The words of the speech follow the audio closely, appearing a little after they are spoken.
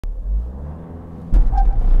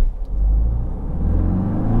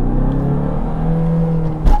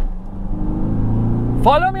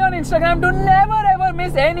Instagram to never ever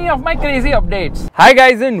miss any of my crazy updates. Hi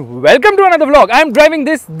guys and welcome to another vlog. I am driving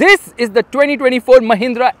this. This is the 2024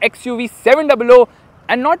 Mahindra XUV700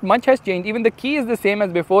 and not much has changed. Even the key is the same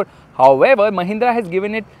as before. However, Mahindra has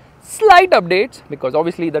given it slight updates because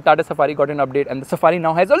obviously the Tata Safari got an update and the Safari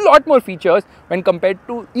now has a lot more features when compared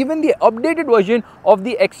to even the updated version of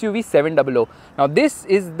the XUV700. Now this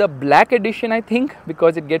is the black edition, I think,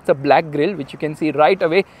 because it gets a black grille, which you can see right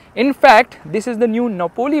away. In fact, this is the new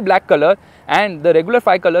Napoli black color, and the regular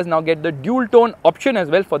 5 colors now get the dual tone option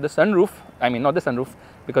as well for the sunroof. I mean, not the sunroof,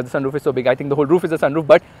 because the sunroof is so big. I think the whole roof is a sunroof,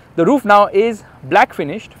 but the roof now is black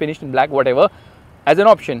finished in black, whatever, as an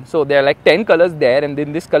option. So there are like 10 colors there, and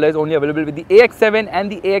then this color is only available with the AX7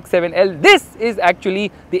 and the AX7L. This is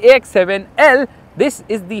actually the AX7L. This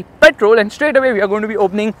is the petrol, and straight away we are going to be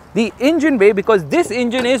opening the engine bay because this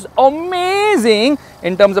engine is amazing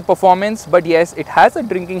in terms of performance. But yes, it has a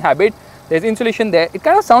drinking habit. There's insulation there. It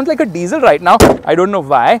kind of sounds like a diesel right now. I don't know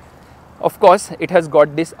why. Of course, it has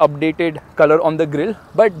got this updated color on the grille,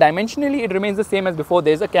 but dimensionally it remains the same as before.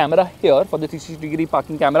 There's a camera here for the 360-degree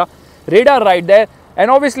parking camera, radar right there,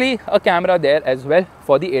 and obviously a camera there as well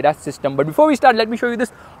for the ADAS system. But before we start, let me show you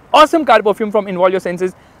this awesome car perfume from Involve Your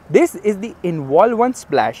Senses. This is the Involve One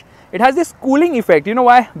Splash. It has this cooling effect. You know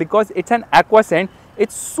why? Because it's an aqua scent.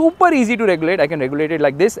 It's super easy to regulate. I can regulate it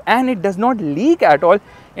like this, and it does not leak at all.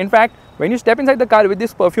 In fact, when you step inside the car with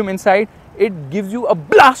this perfume inside, it gives you a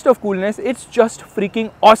blast of coolness. It's just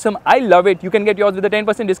freaking awesome. I love it. You can get yours with a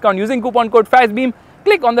 10% discount using coupon code FASTBEAM.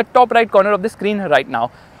 Click on the top right corner of the screen right now.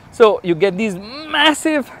 So you get these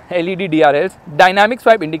massive LED DRLs, dynamic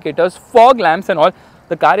swipe indicators, fog lamps and all.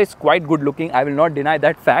 The car is quite good looking. I will not deny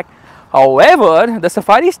that fact. However, the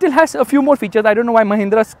Safari still has a few more features. I don't know why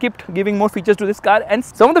Mahindra skipped giving more features to this car, and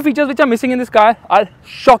some of the features which are missing in this car are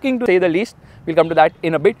shocking to say the least. We'll come to that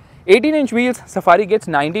in a bit. 18-inch wheels, Safari gets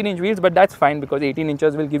 19-inch wheels, but that's fine because 18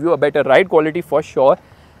 inches will give you a better ride quality for sure.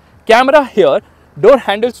 Camera here, door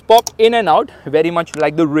handles pop in and out, very much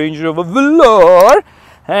like the Range Rover Velour.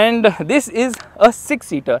 And this is a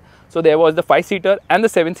 6-seater. So there was the 5-seater and the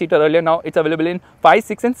 7-seater earlier. Now it's available in 5,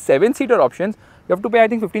 6 and 7-seater options. You have to pay, I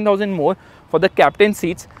think, 15,000 more for the captain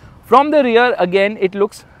seats. From the rear, again, it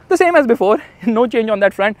looks the same as before. No change on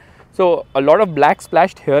that front. So a lot of black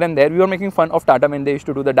splashed here and there. We were making fun of Tata when they used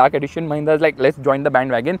to do the dark edition. Mahindra's like, let's join the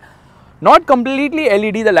bandwagon. Not completely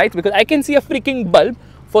LED the lights because I can see a freaking bulb.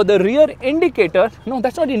 For the rear indicator, no,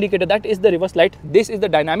 that's not indicator, that is the reverse light. This is the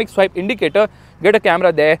dynamic swipe indicator. Get a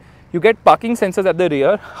camera there. You get parking sensors at the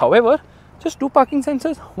rear. However, just 2 parking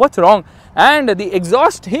sensors. What's wrong? And the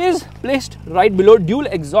exhaust is placed right below. Dual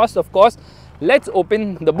exhaust, of course. Let's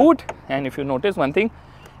open the boot. And if you notice one thing,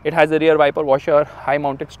 it has a rear wiper washer, high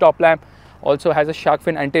mounted stop lamp, also has a shark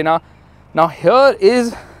fin antenna. Now here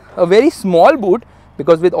is a very small boot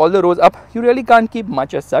because with all the rows up, you really can't keep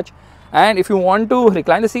much as such. And if you want to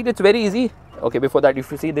recline the seat, it's very easy. Okay, before that,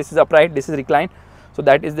 if you see, this is upright, this is recline. So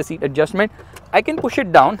that is the seat adjustment. I can push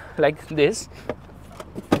it down like this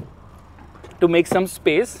to make some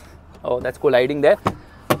space. Oh, that's colliding there.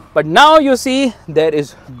 But now you see there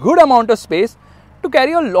is good amount of space to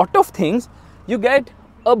carry a lot of things. You get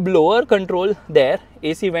a blower control there,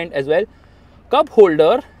 AC vent as well, cup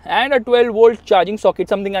holder and a 12-volt charging socket,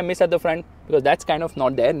 something I miss at the front because that's kind of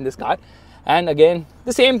not there in this car. And again,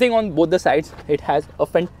 the same thing on both the sides. It has a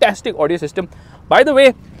fantastic audio system. By the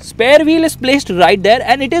way, spare wheel is placed right there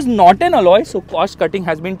and it is not an alloy. So cost cutting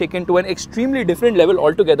has been taken to an extremely different level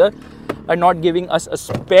altogether and not giving us a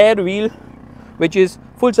spare wheel which is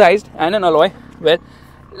full sized and an alloy. Well,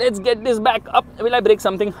 let's get this back up. Will I break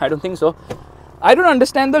something? I don't think so. I don't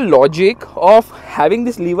understand the logic of having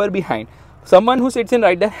this lever behind. Someone who sits in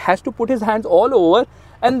right there has to put his hands all over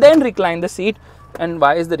and then recline the seat. And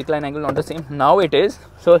why is the recline angle not the same? Now it is.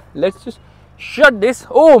 So let's just shut this.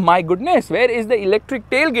 Oh my goodness, where is the electric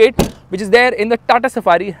tailgate which is there in the Tata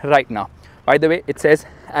Safari right now? By the way, it says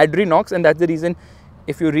Adrenox, and that's the reason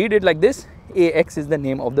if you read it like this, AX is the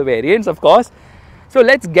name of the variants, of course. So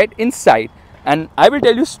let's get inside, and I will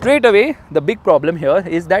tell you straight away, the big problem here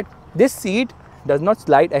is that this seat does not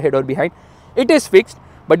slide ahead or behind. It is fixed,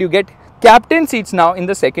 but you get captain seats now in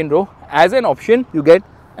the second row. As an option, you get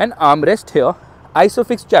an armrest here,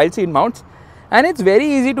 ISOFIX child seat mounts, and it's very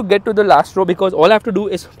easy to get to the last row because all I have to do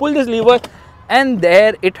is pull this lever and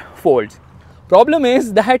there it folds. Problem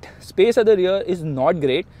is that space at the rear is not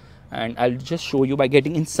great, and I'll just show you by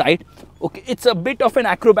getting inside. Okay, it's a bit of an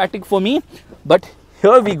acrobatic for me, but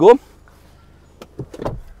here we go.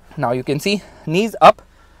 Now you can see knees up,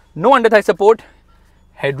 no under thigh support.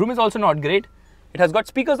 Headroom is also not great. It has got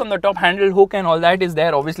speakers on the top, handle hook and all that is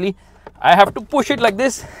there. Obviously I have to push it like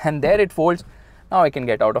this and there it folds. Now I can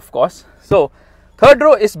get out, of course. So third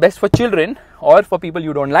row is best for children or for people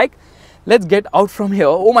you don't like. Let's get out from here.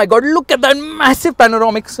 Oh my god, look at that massive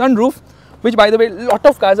panoramic sunroof, which by the way, a lot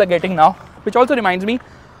of cars are getting now. Which also reminds me,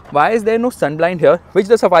 why is there no sun blind here, which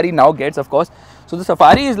the Safari now gets, of course. So the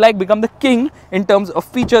Safari is like become the king in terms of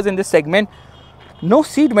features in this segment. No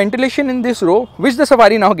seat ventilation in this row, which the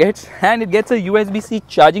Safari now gets, and it gets a USB-C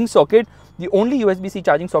charging socket, the only USB-C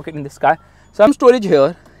charging socket in this car. Some storage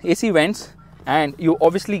here, AC vents, and you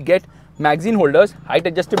obviously get magazine holders, height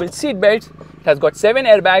adjustable seat belts. It has got 7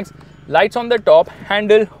 airbags, lights on the top,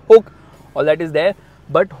 handle, hook, all that is there.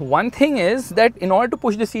 But one thing is that in order to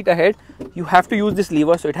push the seat ahead, you have to use this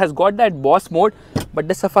lever. So it has got that boss mode, but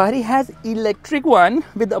the Safari has electric one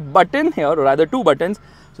with a button here, or rather 2 buttons.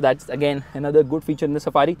 So that's again another good feature in the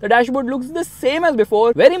Safari. The dashboard looks the same as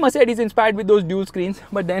before, very Mercedes inspired with those dual screens,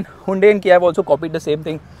 but then Hyundai and Kia have also copied the same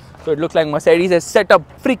thing. So it looks like Mercedes has set up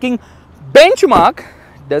freaking benchmark.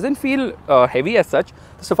 Doesn't feel heavy as such.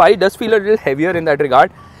 The Safari does feel a little heavier in that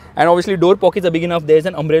regard, and obviously door pockets are big enough. There's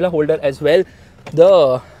an umbrella holder as well.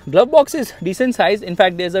 The glove box is decent size. In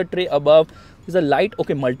fact, there's a tray above. There's a light.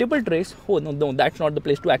 Okay, multiple trays. Oh no, that's not the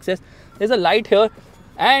place to access. There's a light here.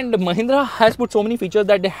 And Mahindra has put so many features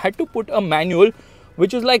that they had to put a manual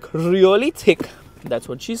which is like really thick. That's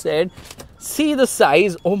what she said. See the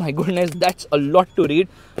size. Oh my goodness, that's a lot to read.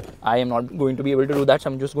 I am not going to be able to do that,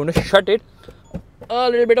 so I'm just going to shut it. A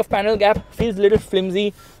little bit of panel gap, feels a little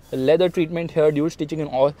flimsy. The leather treatment here, dual stitching and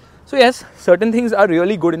all. So yes, certain things are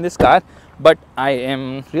really good in this car, but I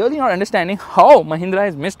am really not understanding how Mahindra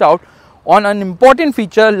has missed out on an important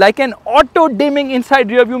feature like an auto dimming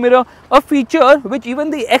inside rear view mirror, a feature which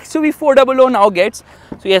even the XUV700 now gets.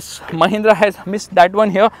 So yes, Mahindra has missed that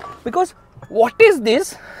one here, because what is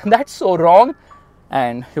this? That's so wrong.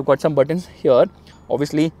 And you've got some buttons here.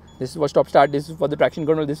 Obviously, this is for stop start, this is for the traction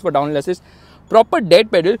control, this is for downhill assist. Proper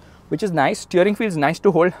dead pedal, which is nice. Steering feels nice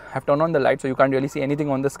to hold. I've turned on the light so you can't really see anything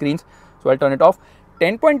on the screens, so I'll turn it off.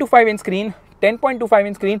 10.25 inch screen, 10.25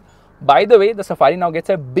 inch screen. By the way, the Safari now gets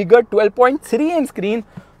a bigger 12.3 inch screen.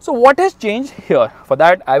 So what has changed here? For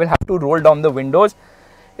that, I will have to roll down the windows.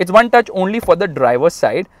 It's one touch only for the driver's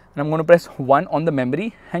side, and I'm going to press 1 on the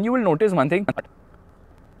memory, and you will notice one thing.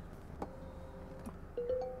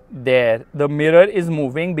 There, the mirror is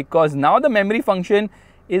moving because now the memory function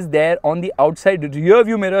is there on the outside rear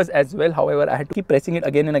view mirrors as well. However, I had to keep pressing it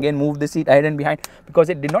again and again, move the seat ahead and behind, because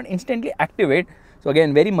it did not instantly activate. So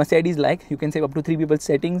again, very Mercedes like. You can save up to 3 people's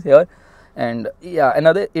settings here. And yeah,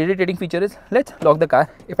 another irritating feature is, let's lock the car.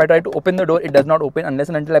 If I try to open the door, it does not open unless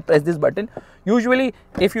and until I press this button. Usually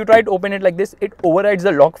if you try to open it like this, it overrides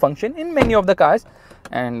the lock function in many of the cars.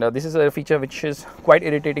 And this is a feature which is quite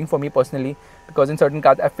irritating for me personally, because in certain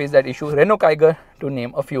cars I've faced that issue. Renault Kiger, to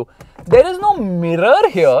name a few. There is no mirror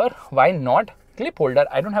here. Why not? Clip holder.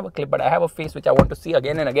 I don't have a clip, but I have a face which I want to see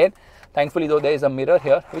again and again. Thankfully though, there is a mirror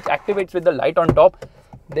here which activates with the light on top.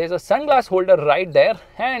 There's a sunglass holder right there,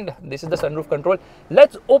 and this is the sunroof control.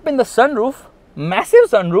 Let's open the sunroof. Massive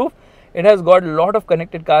sunroof. It has got a lot of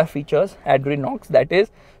connected car features, Adrenox that is.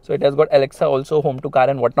 So it has got Alexa also, home to car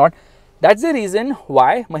and whatnot. That's the reason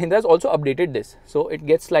why Mahindra has also updated this. So it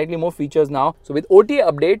gets slightly more features now. So with OTA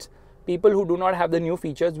updates, people who do not have the new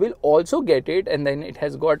features will also get it. And then it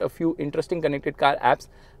has got a few interesting connected car apps.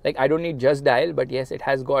 Like, I don't need Just Dial, but yes, it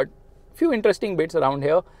has got a few interesting bits around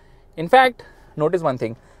here. In fact, notice one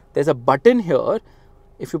thing. There's a button here.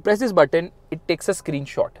 If you press this button, it takes a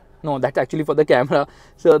screenshot. No, that's actually for the camera.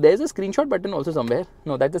 So there's a screenshot button also somewhere.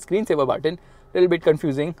 No, that's the screensaver button. Little bit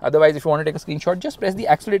confusing. Otherwise, if you want to take a screenshot, just press the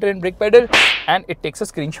accelerator and brake pedal and it takes a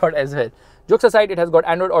screenshot as well. Jokes aside, it has got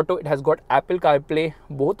Android Auto, it has got Apple CarPlay.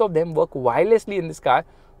 Both of them work wirelessly in this car,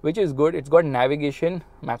 which is good. It's got navigation,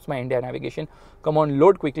 Maps My India navigation. Come on,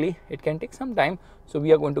 load quickly. It can take some time. So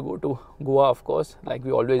we are going to go to Goa, of course, like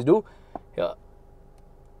we always do. Here,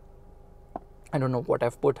 I don't know what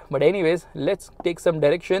I've put, but anyways, let's take some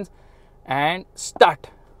directions and start.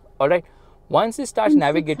 All right. Once it starts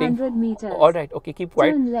navigating, all right, okay, keep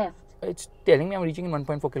quiet. Turn left. It's telling me I'm reaching in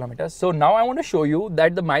 1.4 kilometers. So now I want to show you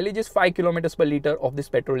that the mileage is 5 kilometers per liter of this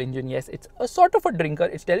petrol engine. Yes, it's a sort of a drinker.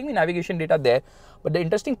 It's telling me navigation data there. But the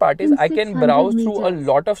interesting part is I can browse through a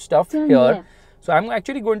lot of stuff here. Left. So I'm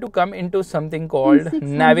actually going to come into something called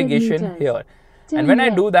navigation here. And when I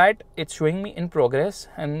do that, it's showing me in progress,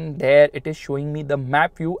 and there it is showing me the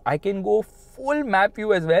map view. I can go full map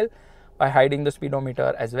view as well by hiding the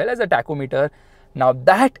speedometer as well as a tachometer. Now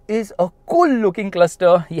that is a cool looking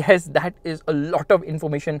cluster. Yes, that is a lot of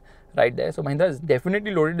information right there. So Mahindra has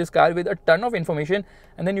definitely loaded this car with a ton of information,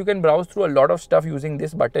 and then you can browse through a lot of stuff using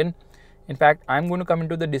this button. In fact, I'm going to come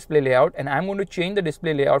into the display layout and I'm going to change the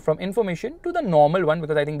display layout from information to the normal one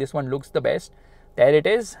because I think this one looks the best. There it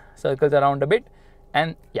is, circles around a bit,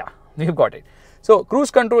 and yeah, we've got it. So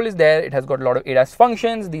cruise control is there. It has got a lot of ADAS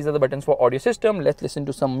functions. These are the buttons for audio system. Let's listen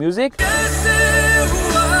to some music.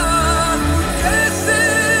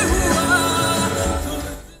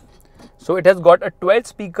 So it has got a 12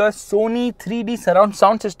 speaker Sony 3D surround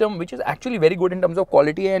sound system, which is actually very good in terms of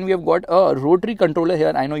quality. And we have got a rotary controller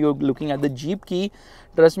here. I know you're looking at the Jeep key.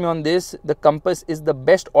 Trust me on this, the compass is the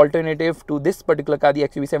best alternative to this particular car, the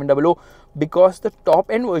XUV700, because the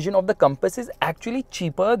top end version of the compass is actually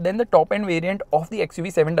cheaper than the top end variant of the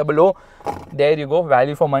XUV700. There you go,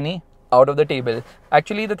 value for money out of the table.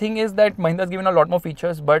 Actually, the thing is that Mahindra has given a lot more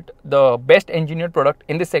features, but the best engineered product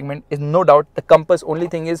in this segment is no doubt the compass. Only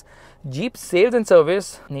thing is Jeep sales and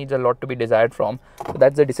service needs a lot to be desired from. So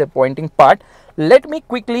that's the disappointing part. Let me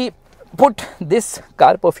quickly put this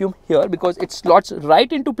car perfume here because it slots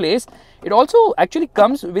right into place. It also actually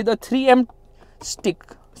comes with a 3M stick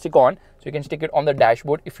on, so you can stick it on the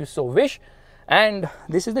dashboard if you so wish. And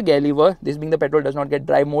this is the gear lever. This being the petrol does not get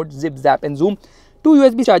drive mode, zip, zap and zoom. 2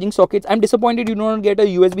 USB charging sockets. I'm disappointed you do not get a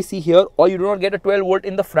USB-C here, or you do not get a 12 volt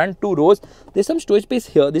in the front 2 rows. There's some storage space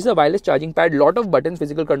here. This is a wireless charging pad, lot of buttons,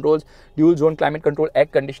 physical controls, dual zone climate control, air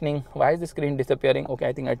conditioning. Why is the screen disappearing? Okay,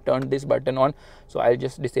 I think I turned this button on, so I'll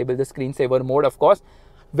just disable the screensaver mode, of course.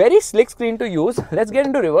 Very slick screen to use. Let's get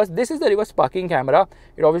into reverse. This is the reverse parking camera.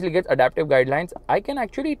 It obviously gets adaptive guidelines. I can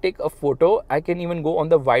actually take a photo. I can even go on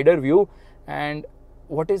the wider view. And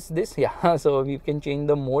what is this? Yeah, so we can change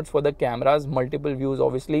the modes for the cameras, multiple views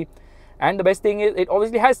obviously. And the best thing is it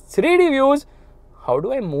obviously has 3D views. How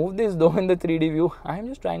do I move this though in the 3D view? I'm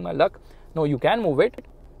just trying my luck. No, you can move it.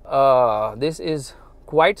 This is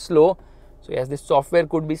quite slow. So yes, this software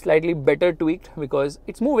could be slightly better tweaked because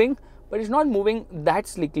it's moving, but it's not moving that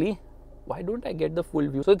slickly. Why don't I get the full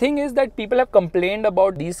view? So the thing is that people have complained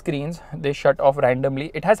about these screens. They shut off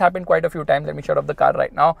randomly. It has happened quite a few times. Let me shut off the car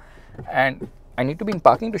right now. And I need to be in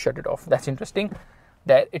parking to shut it off. That's interesting.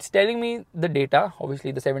 There, it's telling me the data.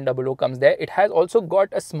 Obviously, the 700 comes there. It has also got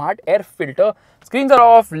a smart air filter. Screens are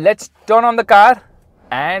off. Let's turn on the car.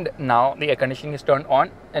 And now the air conditioning is turned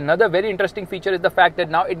on. Another very interesting feature is the fact that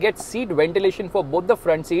now it gets seat ventilation for both the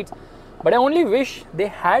front seats. But I only wish they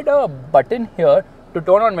had a button here to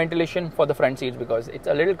turn on ventilation for the front seats because it's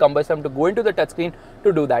a little cumbersome to go into the touchscreen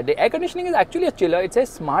to do that. The air conditioning is actually a chiller. It says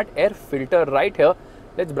smart air filter right here.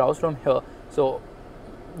 Let's browse from here. So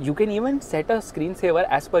you can even set a screensaver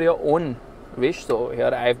as per your own wish. So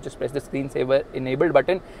here I have just pressed the screensaver enabled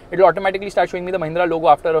button. It will automatically start showing me the Mahindra logo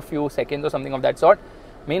after a few seconds or something of that sort.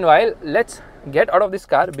 Meanwhile, let's get out of this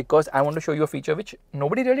car because I want to show you a feature which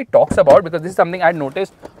nobody really talks about, because this is something I had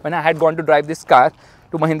noticed when I had gone to drive this car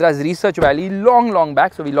to Mahindra's Research Valley long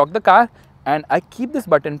back. So we lock the car and I keep this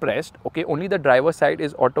button pressed. Okay, only the driver's side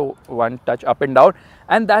is auto one touch up and down,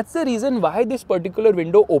 and that's the reason why this particular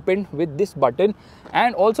window opened with this button,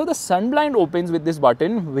 and also the sun blind opens with this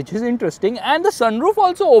button, which is interesting, and the sunroof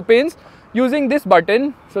also opens using this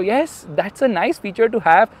button. So yes, that's a nice feature to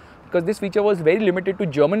have, because this feature was very limited to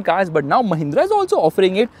German cars, but now Mahindra is also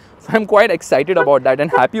offering it. So I'm quite excited about that and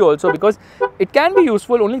happy also because it can be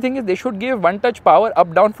useful. Only thing is they should give one touch power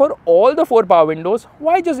up down for all the 4 power windows.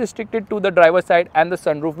 Why just restrict it to the driver's side and the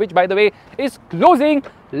sunroof, which by the way is closing.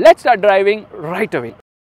 Let's start driving right away.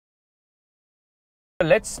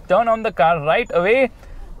 Let's turn on the car right away,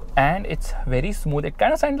 and it's very smooth. It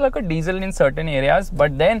kind of sounds like a diesel in certain areas,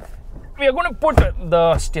 but then we are going to put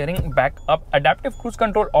the steering back up. Adaptive cruise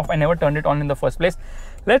control off. I never turned it on in the first place.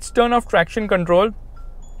 Let's turn off traction control.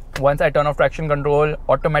 Once I turn off traction control,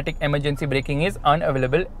 automatic emergency braking is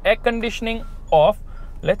unavailable. Air conditioning off.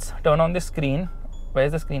 Let's turn on the screen.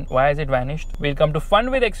 Where's the screen? Why has it vanished? We'll come to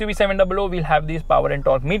fun with XUV700. We'll have these power and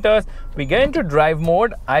torque meters. We get into drive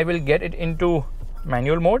mode. I will get it into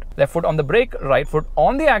manual mode. Left foot on the brake, right foot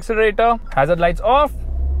on the accelerator. Hazard lights off,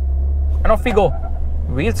 and off we go.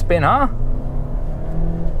 Wheel spin, huh?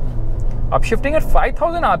 Upshifting at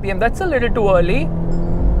 5000 RPM, that's a little too early.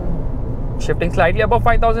 Shifting slightly above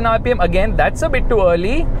 5000 RPM, again, that's a bit too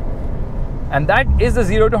early. And that is the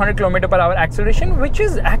 0 to 100 km/h acceleration, which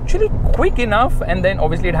is actually quick enough. And then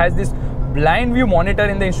obviously it has this blind view monitor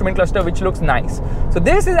in the instrument cluster, which looks nice. So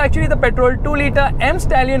this is actually the petrol 2-litre M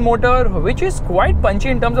Stallion motor, which is quite punchy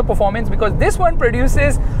in terms of performance, because this one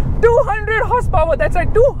produces 200 horsepower. That's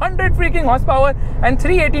like 200 freaking horsepower and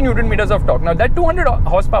 380 Newton meters of torque. Now that 200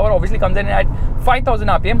 horsepower obviously comes in at 5000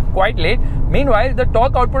 RPM, quite late, Meanwhile, the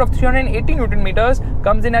torque output of 380 Newton meters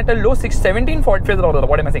comes in at a low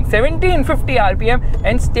 1750 RPM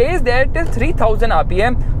and stays there till 3000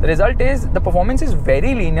 RPM. The result is the performance is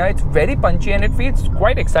very linear, it's very punchy, and it feels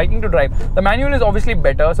quite exciting to drive. The manual is obviously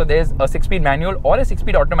better, so there's a 6-speed manual or a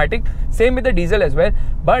 6-speed automatic. Same with the diesel as well.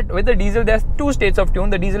 But with the diesel, there's 2 states of tune.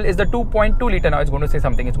 The diesel is the 2.2 liter. Now it's going to say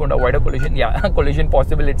something. It's going to avoid a collision. Yeah, collision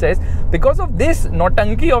possible, it says. Because of this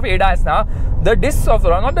nautanki of ADAS now, the discs of,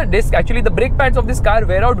 not the disc, actually the brake pads of this car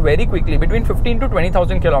wear out very quickly, between 15 to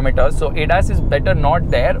 20,000 kilometers. So ADAS is better not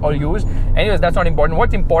there or used. Anyways, that's not important.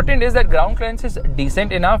 What's important is that ground clearance is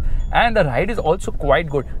decent enough and the ride is also quite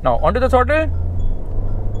good. Now onto the throttle.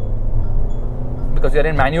 Because you're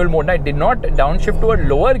in manual mode, I did not downshift to a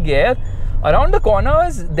lower gear. Around the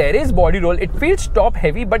corners, there is body roll. It feels top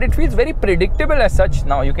heavy, but it feels very predictable as such.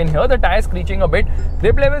 Now, you can hear the tires screeching a bit.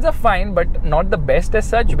 Grip levels are fine, but not the best as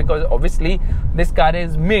such, because obviously this car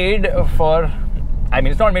is made for,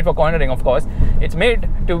 it's not made for cornering, of course. It's made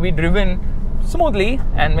to be driven smoothly,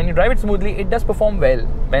 and when you drive it smoothly, it does perform well.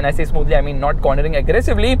 When I say smoothly, I mean not cornering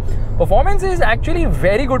aggressively. Performance is actually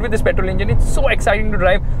very good with this petrol engine. It's so exciting to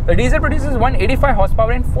drive. The diesel produces 185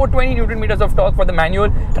 horsepower and 420 Newton meters of torque for the manual,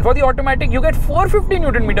 and for the automatic you get 450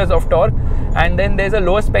 Newton meters of torque. And then there's a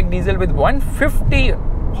lower spec diesel with 150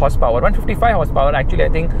 horsepower, 155 horsepower. Actually, I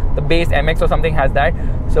think the base MX or something has that.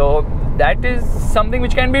 So that is something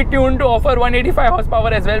which can be tuned to offer 185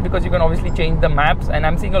 horsepower as well, because you can obviously change the maps. And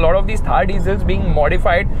I'm seeing a lot of these Thar diesels being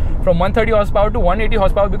modified from 130 horsepower to 180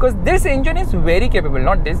 horsepower, because this engine is very capable.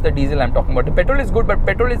 Not this, the diesel I'm talking about. The petrol is good, but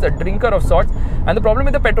petrol is a drinker of sorts. And the problem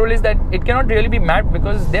with the petrol is that it cannot really be mapped,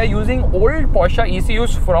 because they are using old Porsche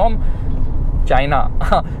ECUs from China.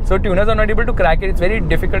 So tuners are not able to crack it. It's very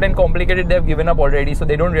difficult and complicated. They've given up already, so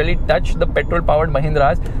they don't really touch the petrol powered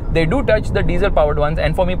Mahindras. They do touch the diesel powered ones,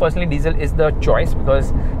 and for me personally, diesel is the choice,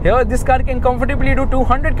 because here this car can comfortably do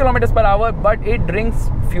 200 kilometers per hour, but it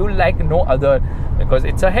drinks fuel like no other, because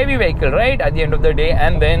it's a heavy vehicle, right, at the end of the day.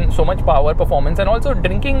 And then so much power, performance, and also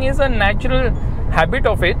drinking is a natural habit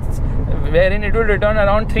of it, wherein it will return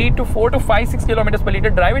around 3 to 4 to 5, 6 kilometers per liter.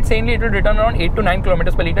 Drive it sanely, it will return around 8 to 9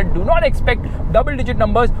 kilometers per liter. Do not expect double digit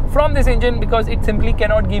numbers from this engine, because it simply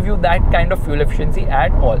cannot give you that kind of fuel efficiency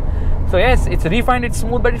at all. So yes, it's refined, it's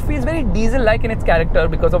smooth, but it feels very diesel like in its character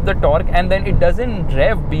because of the torque. And then it doesn't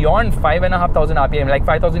rev beyond 5,500 RPM, like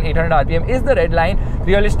 5,800 RPM is the red line,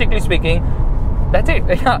 realistically speaking. That's it.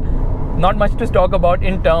 Yeah, not much to talk about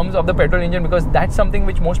in terms of the petrol engine, because that's something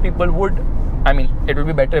which most people would, it will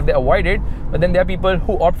be better if they avoid it. But then there are people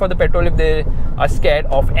who opt for the petrol if they are scared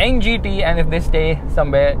of NGT and if they stay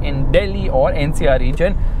somewhere in Delhi or NCR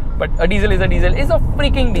region. But a diesel is a diesel, is a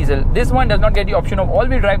freaking diesel. This one does not get the option of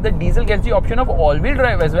all-wheel drive. The diesel gets the option of all-wheel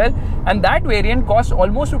drive as well. And that variant costs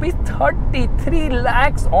almost rupees 33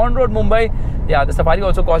 lakhs on-road Mumbai. Yeah, the Safari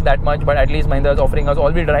also costs that much, but at least Mahindra is offering us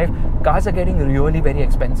all-wheel drive. Cars are getting really very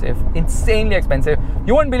expensive, insanely expensive.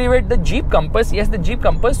 You won't believe it, the Jeep Compass, yes, the Jeep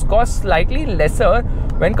Compass costs slightly lesser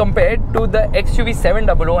when compared to the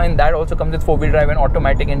XUV700, and that also comes with 4-wheel drive and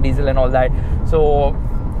automatic and diesel and all that. So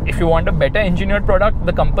if you want a better engineered product,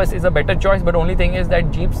 the Compass is a better choice, but only thing is that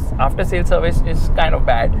Jeep's after sales service is kind of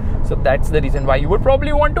bad. So that's the reason why you would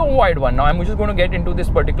probably want to avoid one. Now I'm just going to get into this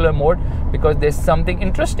particular mode, because there's something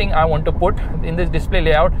interesting I want to put in this display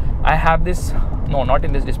layout. I have this, no, not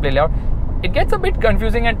in this display layout. It gets a bit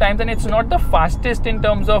confusing at times, and it's not the fastest in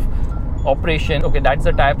terms of operation. Okay, that's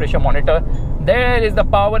the tire pressure monitor. There is the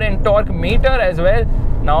power and torque meter as well.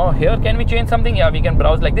 Now here, can we change something? Yeah, we can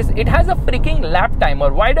browse like this. It has a freaking lap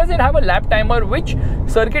timer. Why does it have a lap timer? Which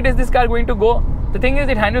circuit is this car going to go? The thing is,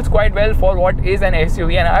 it handles quite well for what is an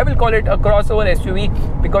SUV, and I will call it a crossover SUV,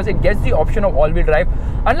 because it gets the option of all-wheel drive.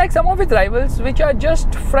 Unlike some of its rivals, which are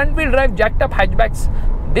just front-wheel drive jacked up hatchbacks,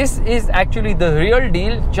 this is actually the real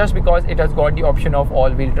deal, just because it has got the option of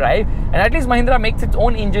all-wheel drive. And at least Mahindra makes its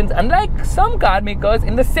own engines, unlike some car makers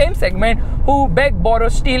in the same segment who beg, borrow,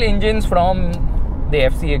 steal engines from the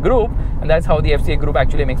FCA group, and that's how the FCA group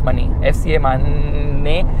actually makes money. FCA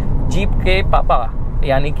माने Jeep के पापा,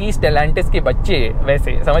 यानी कि Stellantis के बच्चे,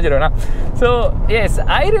 वैसे समझ रहे हो ना? So yes,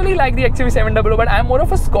 I really like the XUV700, but I'm more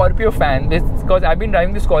of a Scorpio fan, because I've been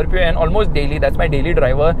driving the Scorpio and almost daily. That's my daily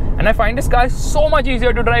driver, and I find this car so much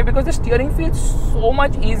easier to drive, because the steering feels so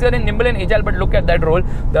much easier and nimble and agile. But look at that roll.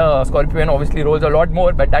 The Scorpion obviously rolls a lot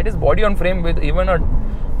more, but that is body on frame with even a,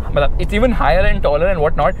 it's even higher and taller and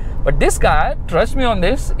whatnot. But this car, trust me on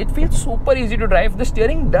this, it feels super easy to drive. The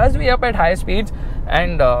steering does weigh up at high speeds,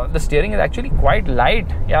 and the steering is actually quite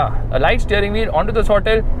light. Yeah, a light steering wheel onto the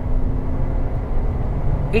throttle.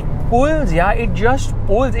 It pulls, yeah, it just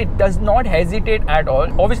pulls. It does not hesitate at all.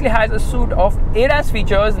 Obviously has a suite of ADAS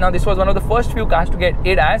features. Now this was one of the first few cars to get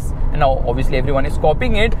ADAS, and now obviously everyone is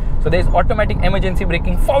copying it. So there's automatic emergency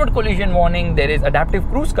braking, forward collision warning, there is adaptive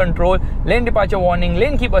cruise control, lane departure warning,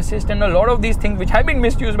 lane keep assist, and a lot of these things which have been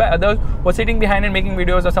misused by others who are sitting behind and making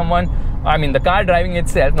videos, or someone, I mean the car driving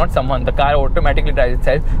itself, not someone, the car automatically drives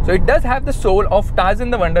itself. So it does have the soul of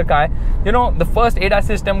Tarzan the Wonder car. You know, the first ADAS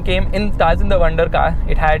system came in Tarzan the Wonder car.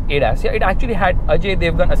 It had ADAS. Yeah, it actually had Ajay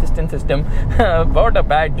Devgan assistant system. What a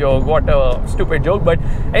bad joke, what a stupid joke. But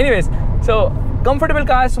anyways, so comfortable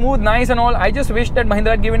car, smooth, nice and all. I just wish that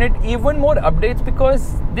Mahindra had given it even more updates,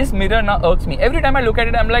 because this mirror now irks me. Every time I look at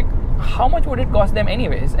it, I'm like, how much would it cost them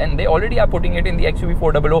anyways? And they already are putting it in the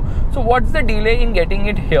XUV700. So what's the delay in getting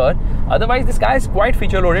it here? Otherwise, this car is quite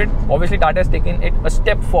feature loaded. Obviously, Tata has taken it a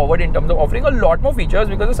step forward in terms of offering a lot more features,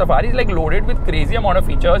 because the Safari is like loaded with crazy amount of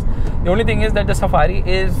features. The only thing is that the Safari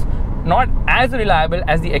is not as reliable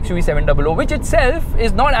as the XUV700, which itself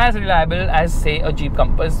is not as reliable as, say, a Jeep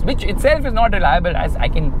Compass, which itself is not reliable, as I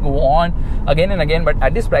can go on again and again. But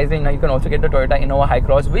at this price range now, you can also get the Toyota Innova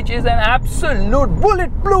Hi-Cross, which is an absolute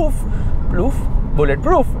bulletproof,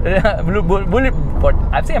 but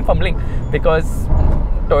I'd say I'm fumbling, because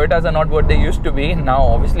Toyotas are not what they used to be. Now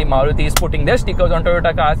obviously Maruti is putting their stickers on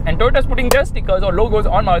Toyota cars, and Toyota is putting their stickers or logos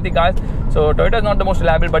on Maruti cars. So Toyota is not the most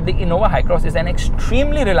reliable, but the Innova Hi-Cross is an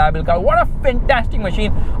extremely reliable car. What a fantastic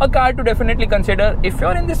machine. A car to definitely consider if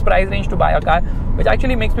you're in this price range to buy a car, which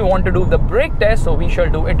actually makes me want to do the brake test. So we shall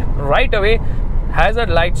do it right away. Hazard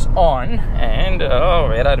lights on, and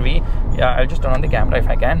where are we? Yeah, I'll just turn on the camera if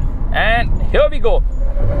I can. And here we go.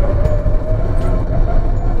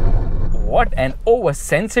 What an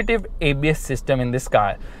oversensitive ABS system in this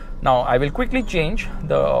car. Now I will quickly change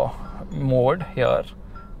the mode here,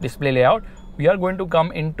 display layout. We are going to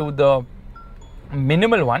come into the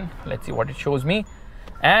minimal one. Let's see what it shows me.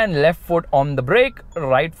 And left foot on the brake,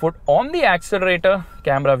 right foot on the accelerator,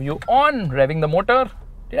 camera view on, revving the motor.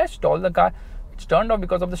 Did I stall the car? It's turned off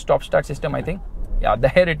because of the stop start system, I think. Yeah,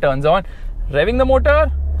 there it turns on. Revving the motor,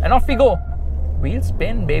 and off we go. Wheel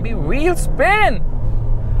spin, baby, wheel spin.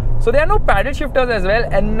 So there are no paddle shifters as well.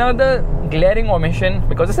 Another glaring omission,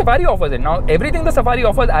 because the Safari offers it. Now everything the Safari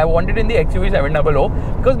offers, I wanted in the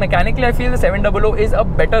XUV700, because mechanically I feel the 700 is a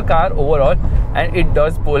better car overall, and it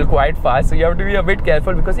does pull quite fast. So you have to be a bit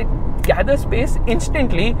careful, because it gathers space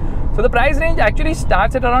instantly. So the price range actually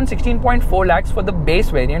starts at around 16.4 lakhs for the base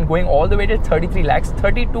variant, going all the way to 33 lakhs,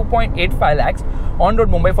 32.85 lakhs on road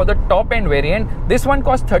Mumbai for the top end variant. This one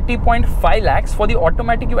costs 30.5 lakhs. For the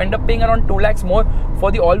automatic, you end up paying around 2 lakhs more.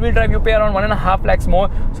 For the all-wheel drive, you pay around 1.5 lakhs more.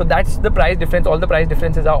 So that's the price difference. All the price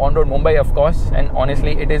differences are on road Mumbai, of course. And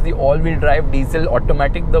honestly, it is the all-wheel drive diesel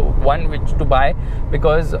automatic, the one which to buy,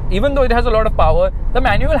 because even though it has a lot of power, the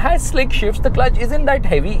manual has slick shifts. The clutch isn't that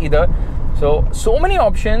heavy either. So many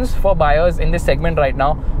options for buyers in this segment right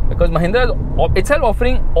now, because Mahindra is itself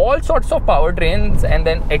offering all sorts of powertrains, and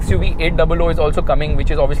then XUV800 is also coming, which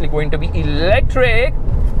is obviously going to be electric.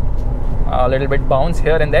 A little bit bounce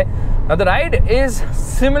here and there. Now the ride is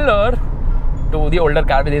similar to the older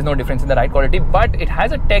car, there is no difference in the ride quality, but it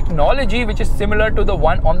has a technology which is similar to the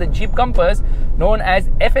one on the Jeep Compass, known as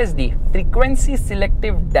FSD, frequency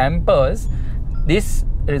selective dampers. This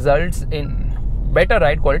results in better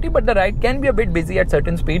ride quality, but the ride can be a bit busy at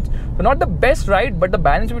certain speeds. So not the best ride, but the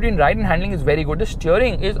balance between ride and handling is very good. The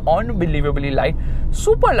steering is unbelievably light,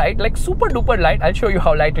 super light, like super duper light. I'll show you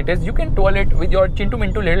how light it is. You can twirl it with your chintu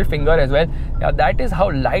mintu little finger as well. Yeah, that is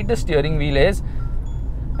how light the steering wheel is.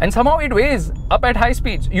 And somehow it weighs up at high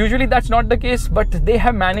speeds. Usually that's not the case, but they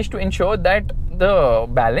have managed to ensure that the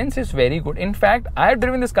balance is very good. In fact, I have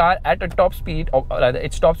driven this car at a top speed, or rather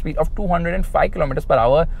its top speed of 205 kilometers per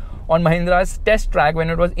hour on Mahindra's test track when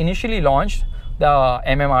it was initially launched, the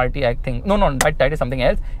MMRT, I think. No, that is something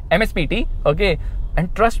else. MSPT, okay.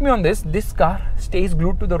 And trust me on this car stays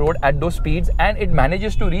glued to the road at those speeds, and it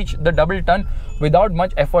manages to reach the double ton without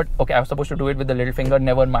much effort. Okay, I was supposed to do it with the little finger,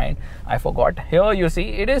 never mind, I forgot. Here you see,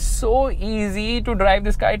 it is so easy to drive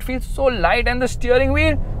this car. It feels so light, and the steering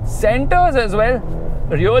wheel centers as well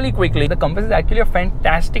really quickly. The Compass is actually a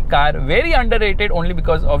fantastic car, very underrated only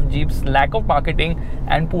because of Jeep's lack of marketing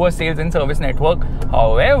and poor sales and service network.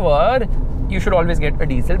 However, you should always get a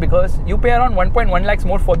diesel, because you pay around 1.1 lakhs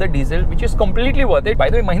more for the diesel, which is completely worth it. By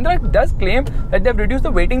the way, Mahindra does claim that they've reduced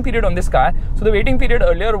the waiting period on this car. So the waiting period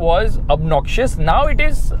earlier was obnoxious. Now it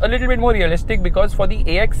is a little bit more realistic, because for the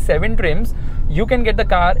AX7 trims, you can get the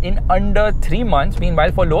car in under 3 months.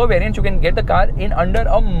 Meanwhile, for lower variants, you can get the car in under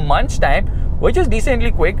a month's time, which is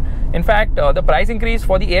decently quick. In fact, the price increase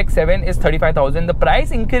for the AX7 is 35,000. The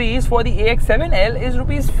price increase for the AX7L is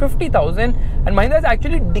rupees 50,000, and Mahindra has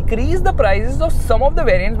actually decreased the prices of some of the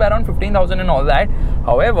variants by around 15,000 and all that.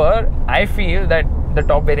 However, I feel that the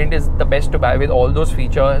top variant is the best to buy with all those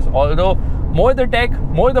features. Although more the tech,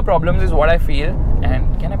 more the problems is what I feel.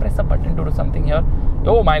 And can I press a button to do something here?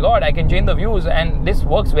 Oh my god, I can change the views, and this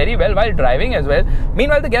works very well while driving as well.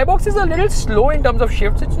 Meanwhile, the gearbox is a little slow in terms of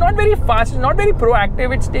shifts. It's not very fast, it's not very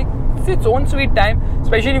proactive. It takes its own sweet time,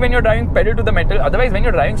 especially when you're driving pedal to the metal. Otherwise, when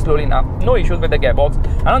you're driving slowly now, no issues with the gearbox.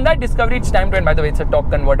 And on that discovery, it's time to end. By the way, it's a torque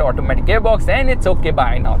converter automatic gearbox, and it's okay.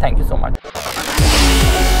 Bye now. Thank you so much.